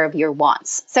take care of your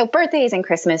wants. So birthdays and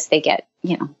Christmas, they get,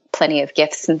 plenty of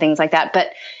gifts and things like that.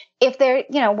 But if they're,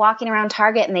 walking around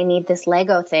Target and they need this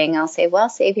Lego thing, I'll say, well,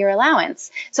 save your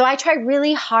allowance. So I try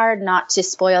really hard not to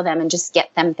spoil them and just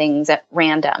get them things at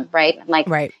random, right? Like,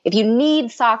 right. If you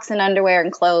need socks and underwear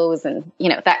and clothes and,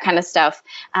 that kind of stuff.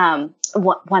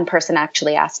 One person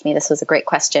actually asked me, this was a great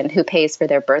question, who pays for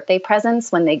their birthday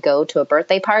presents when they go to a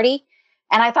birthday party?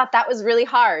 And I thought that was really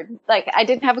hard. Like, I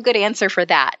didn't have a good answer for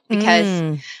that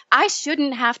because I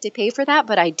shouldn't have to pay for that,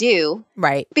 but I do.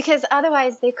 Right. Because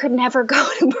otherwise they could never go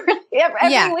to birthday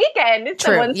every weekend. It's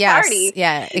someone's party.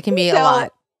 Yeah, it can be a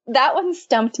lot. That one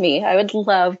stumped me. I would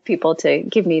love people to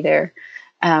give me their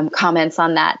comments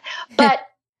on that. But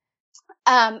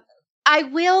I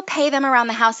will pay them around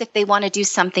the house if they want to do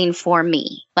something for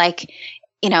me. Like,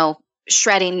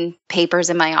 shredding papers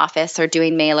in my office or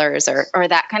doing mailers or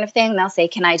that kind of thing. They'll say,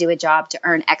 can I do a job to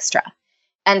earn extra?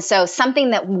 And so something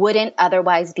that wouldn't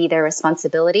otherwise be their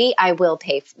responsibility, I will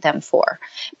pay them for.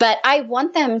 But I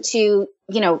want them to,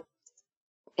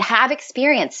 have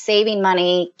experience saving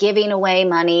money, giving away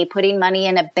money, putting money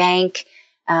in a bank,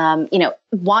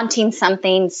 wanting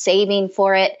something, saving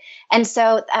for it. And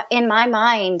so in my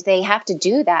mind, they have to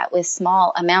do that with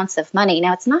small amounts of money.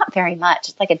 Now, it's not very much.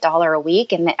 It's like $1 a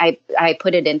week. And I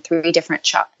put it in 3 different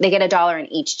jars. They get $1 in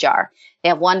each jar. They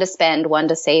have one to spend, one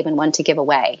to save, and one to give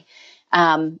away.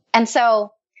 And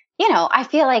so, I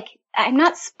feel like I'm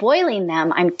not spoiling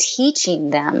them. I'm teaching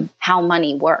them how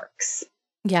money works.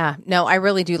 Yeah, no, I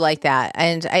really do like that.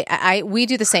 And we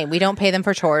do the same. We don't pay them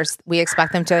for chores. We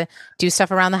expect them to do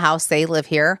stuff around the house. They live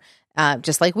here.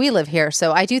 Just like we live here.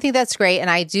 So I do think that's great.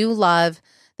 And I do love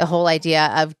the whole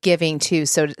idea of giving too.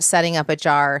 So setting up a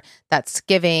jar that's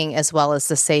giving as well as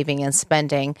the saving and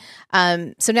spending.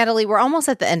 So Natalie, we're almost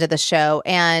at the end of the show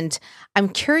and I'm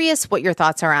curious what your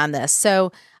thoughts are on this.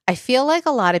 So I feel like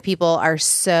a lot of people are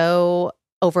so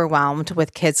overwhelmed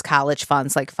with kids' college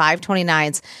funds, like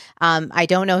 529s. I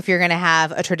don't know if you're going to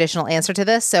have a traditional answer to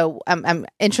this, so I'm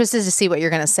interested to see what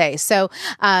you're going to say. So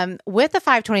with the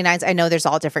 529s, I know there's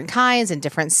all different kinds in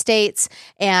different states,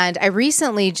 and I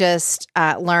recently just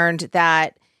learned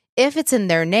that if it's in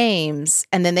their names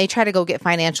and then they try to go get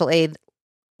financial aid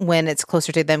when it's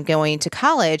closer to them going to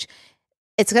college,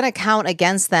 it's going to count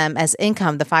against them as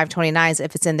income, the 529s,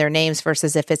 if it's in their names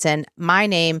versus if it's in my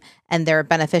name and they're a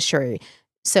beneficiary.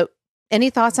 So any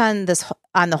thoughts on this,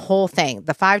 on the whole thing,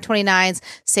 the 529s,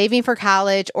 saving for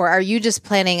college, or are you just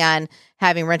planning on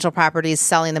having rental properties,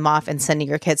 selling them off and sending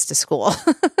your kids to school?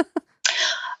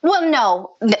 Well,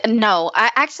 no.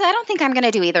 I don't think I'm going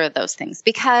to do either of those things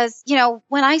because,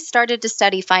 when I started to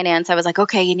study finance, I was like,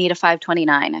 okay, you need a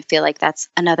 529. I feel like that's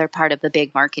another part of the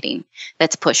big marketing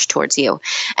that's pushed towards you.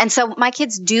 And so my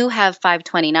kids do have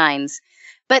 529s,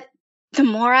 but the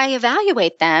more I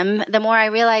evaluate them, the more I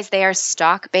realize they are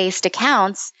stock-based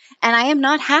accounts, and I am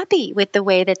not happy with the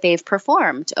way that they've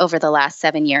performed over the last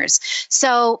 7 years.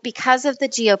 So because of the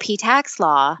GOP tax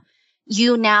law,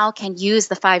 you now can use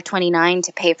the 529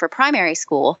 to pay for primary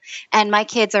school, and my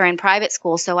kids are in private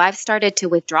school, so I've started to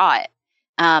withdraw it,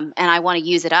 and I want to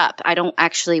use it up. I don't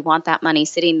actually want that money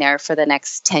sitting there for the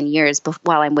next 10 years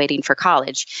while I'm waiting for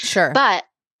college. Sure. But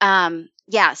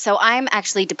yeah, so I'm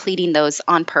actually depleting those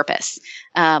on purpose.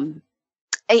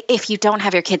 If you don't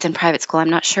have your kids in private school, I'm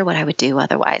not sure what I would do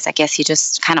otherwise. I guess you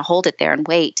just kind of hold it there and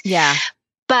wait. Yeah.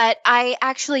 But I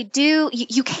actually do,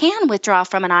 you can withdraw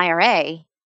from an IRA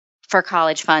for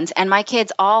college funds. And my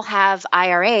kids all have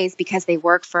IRAs because they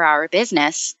work for our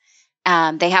business.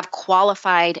 They have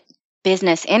qualified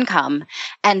business income.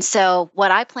 And so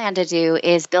what I plan to do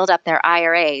is build up their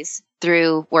IRAs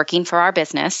through working for our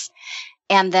business.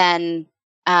 And then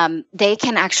they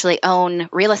can actually own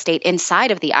real estate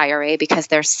inside of the IRA because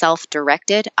they're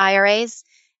self-directed IRAs.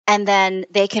 And then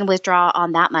they can withdraw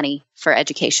on that money for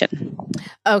education.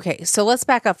 Okay, so let's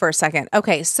back up for a second.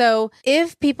 Okay, so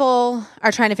if people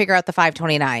are trying to figure out the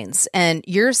 529s and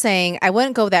you're saying, I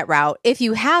wouldn't go that route. If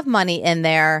you have money in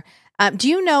there, do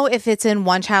you know if it's in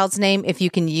one child's name, if you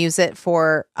can use it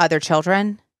for other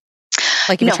children?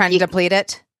 Like if you're trying to deplete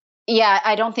it? Yeah,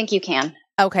 I don't think you can.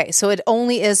 Okay, so it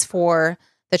only is for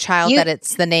the child that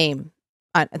it's the name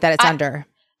that it's under.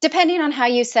 Depending on how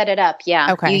you set it up,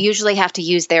 yeah. Okay. You usually have to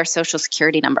use their social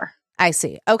security number. I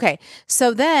see. Okay.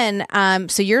 So then,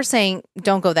 so you're saying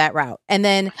don't go that route. And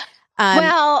then,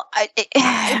 right,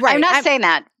 I'm not saying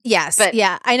that. Yes. But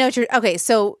yeah, I know what you're, okay.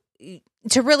 So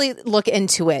to really look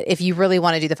into it, if you really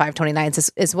want to do the 529s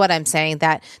is what I'm saying,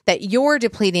 that you're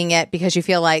depleting it because you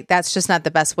feel like that's just not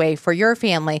the best way for your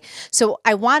family. So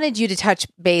I wanted you to touch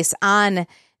base on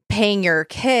paying your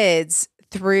kids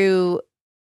through,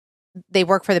 they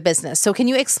work for the business. So can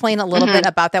you explain a little bit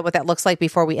about that, what that looks like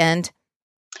before we end?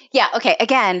 Yeah. Okay.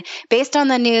 Again, based on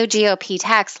the new GOP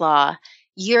tax law,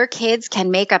 your kids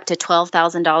can make up to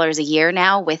 $12,000 a year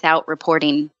now without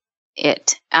reporting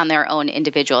it on their own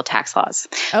individual tax laws.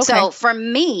 Okay. So for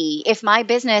me, if my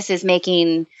business is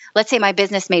making, let's say my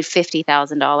business made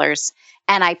 $50,000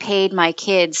 and I paid my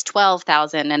kids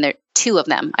 $12,000 and there are two of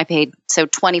them, I paid so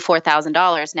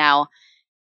 $24,000 now,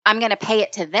 I'm going to pay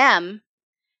it to them.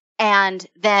 And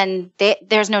then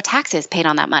there's no taxes paid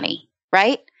on that money,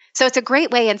 right? So it's a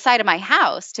great way inside of my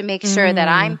house to make sure that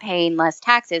I'm paying less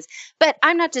taxes. But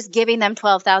I'm not just giving them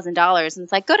 $12,000 and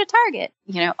it's like, go to Target.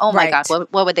 Oh my Right. God,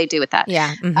 what would they do with that?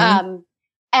 Yeah. Mhm.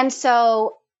 And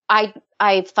so I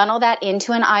funnel that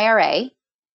into an IRA.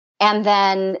 And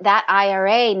then that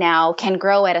IRA now can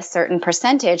grow at a certain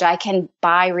percentage. I can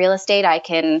buy real estate. I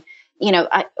can,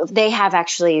 they have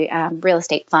actually real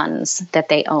estate funds that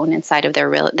they own inside of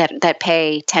their that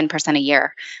pay 10% a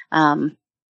year.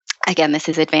 Again, this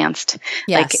is advanced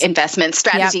like investment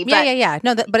strategy. Yeah.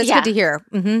 No, but it's good to hear.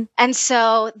 Mm-hmm. And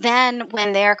so then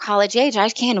when they're college age, I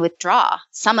can withdraw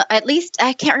some, at least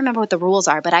I can't remember what the rules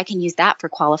are, but I can use that for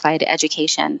qualified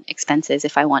education expenses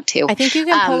if I want to. I think you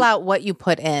can pull out what you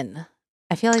put in.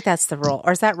 I feel like that's the rule.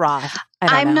 Or is that Roth?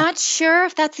 I'm not sure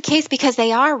if that's the case because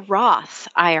they are Roth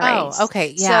IRAs. Oh,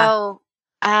 okay. Yeah. So,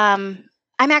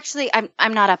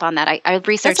 I'm not up on that. I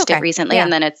researched it recently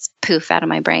and then it's poof out of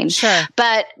my brain. Sure.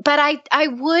 But I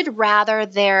would rather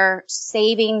their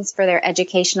savings for their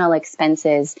educational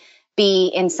expenses be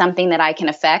in something that I can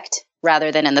affect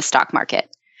rather than in the stock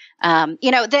market.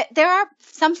 There are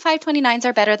some 529s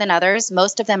are better than others.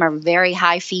 Most of them are very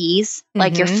high fees,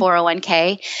 like your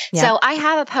 401k. Yeah. So I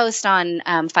have a post on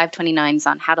 529s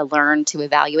on how to learn to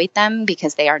evaluate them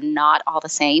because they are not all the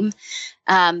same.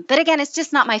 But again, it's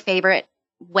just not my favorite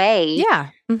way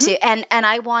to, and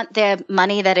I want the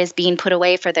money that is being put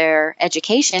away for their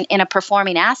education in a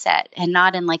performing asset and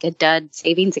not in like a dud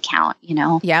savings account,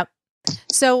 Yep.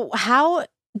 So how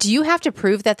do you have to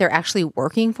prove that they're actually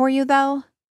working for you though?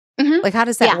 Mm-hmm. Like, how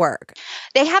does that work?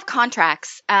 They have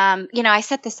contracts. I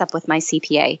set this up with my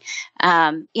CPA,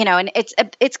 and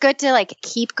it's good to like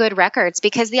keep good records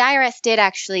because the IRS did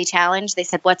actually challenge. They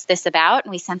said, what's this about?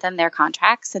 And we sent them their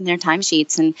contracts and their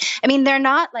timesheets. And I mean, they're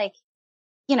not like,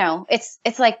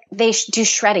 it's like they do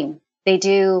shredding. They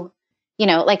do,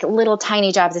 like little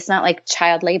tiny jobs. It's not like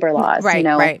child labor laws, right?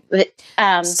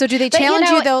 Right. So do they challenge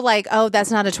you though? Like, oh, that's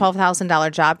not a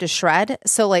 $12,000 job to shred.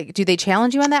 So like, do they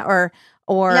challenge you on that or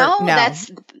no?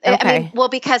 That's, okay.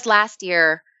 Because last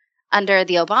year under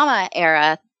the Obama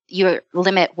era, your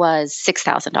limit was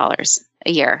 $6,000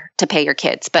 a year to pay your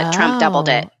kids, but Trump doubled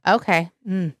it. Okay.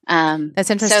 That's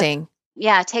interesting.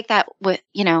 So, take that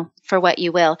for what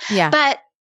you will. Yeah. But,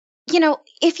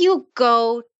 if you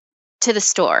go to the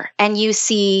store and you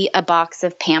see a box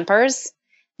of Pampers,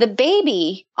 the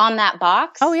baby on that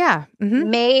box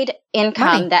made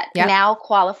income that now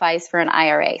qualifies for an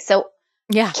IRA. So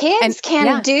kids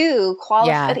can do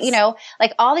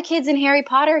like all the kids in Harry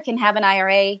Potter can have an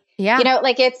IRA. Yeah.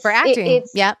 Like it's for acting.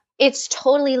 It's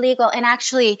totally legal. And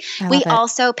actually we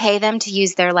also pay them to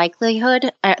use their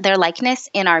their likeness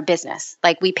in our business.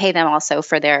 Like we pay them also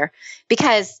for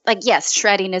because like, yes,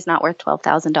 shredding is not worth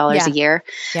 $12,000 a year,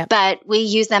 but we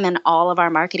use them in all of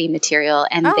our marketing material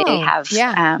and they have,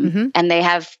 and they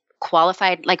have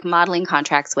qualified like modeling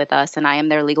contracts with us and I am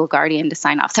their legal guardian to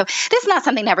sign off. So this is not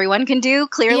something everyone can do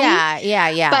clearly.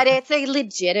 Yeah. But it's a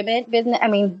legitimate business. I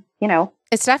mean,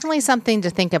 it's definitely something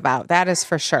to think about. That is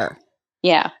for sure.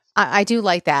 Yeah. I do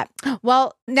like that.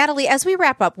 Well, Natalie, as we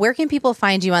wrap up, where can people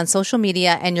find you on social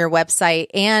media and your website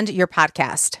and your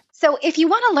podcast? So if you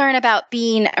want to learn about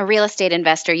being a real estate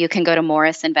investor, you can go to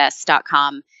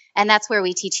morrisinvest.com. And that's where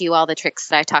we teach you all the tricks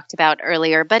that I talked about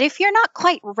earlier. But if you're not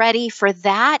quite ready for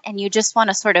that and you just want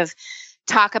to sort of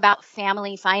talk about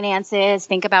family finances,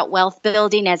 think about wealth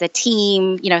building as a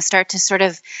team, start to sort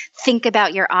of think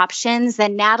about your options,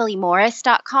 then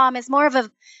nataliemorris.com is more of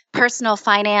a personal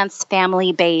finance,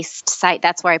 family-based site.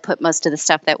 That's where I put most of the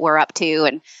stuff that we're up to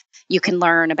and you can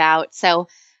learn about. So,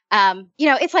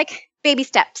 it's like baby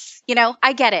steps.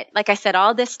 I get it. Like I said,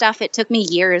 all this stuff, it took me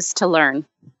years to learn.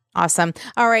 Awesome.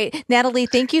 All right, Natalie,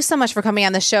 thank you so much for coming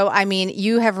on the show. I mean,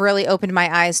 you have really opened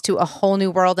my eyes to a whole new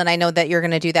world, and I know that you're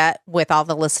going to do that with all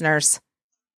the listeners.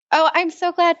 Oh, I'm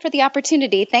so glad for the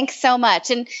opportunity. Thanks so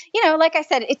much. And, like I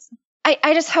said,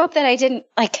 I just hope that I didn't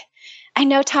I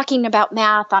know talking about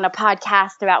math on a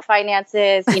podcast about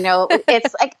finances,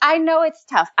 it's like, I know it's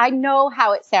tough. I know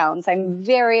how it sounds. I'm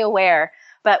very aware.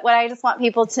 But what I just want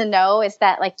people to know is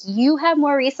that like you have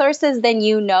more resources than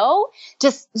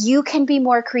just you can be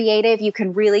more creative. You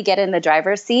can really get in the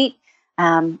driver's seat.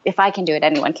 If I can do it,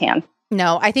 anyone can.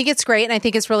 No, I think it's great. And I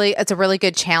think it's a really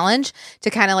good challenge to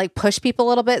kind of like push people a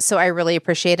little bit. So I really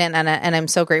appreciate it. And I'm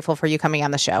so grateful for you coming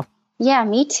on the show. Yeah,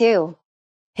 me too.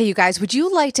 Hey, you guys, would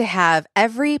you like to have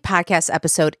every podcast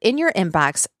episode in your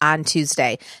inbox on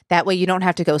Tuesday? That way you don't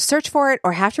have to go search for it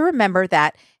or have to remember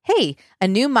that, hey, a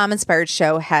new Mom Inspired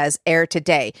show has aired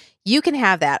today. You can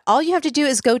have that. All you have to do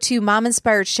is go to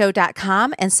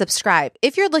mominspiredshow.com and subscribe.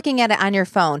 If you're looking at it on your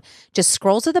phone, just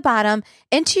scroll to the bottom,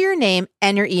 enter your name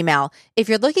and your email. If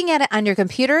you're looking at it on your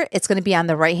computer, it's going to be on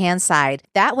the right-hand side.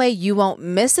 That way you won't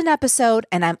miss an episode.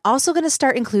 And I'm also going to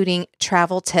start including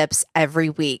travel tips every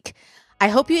week. I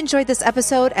hope you enjoyed this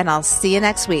episode, and I'll see you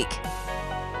next week.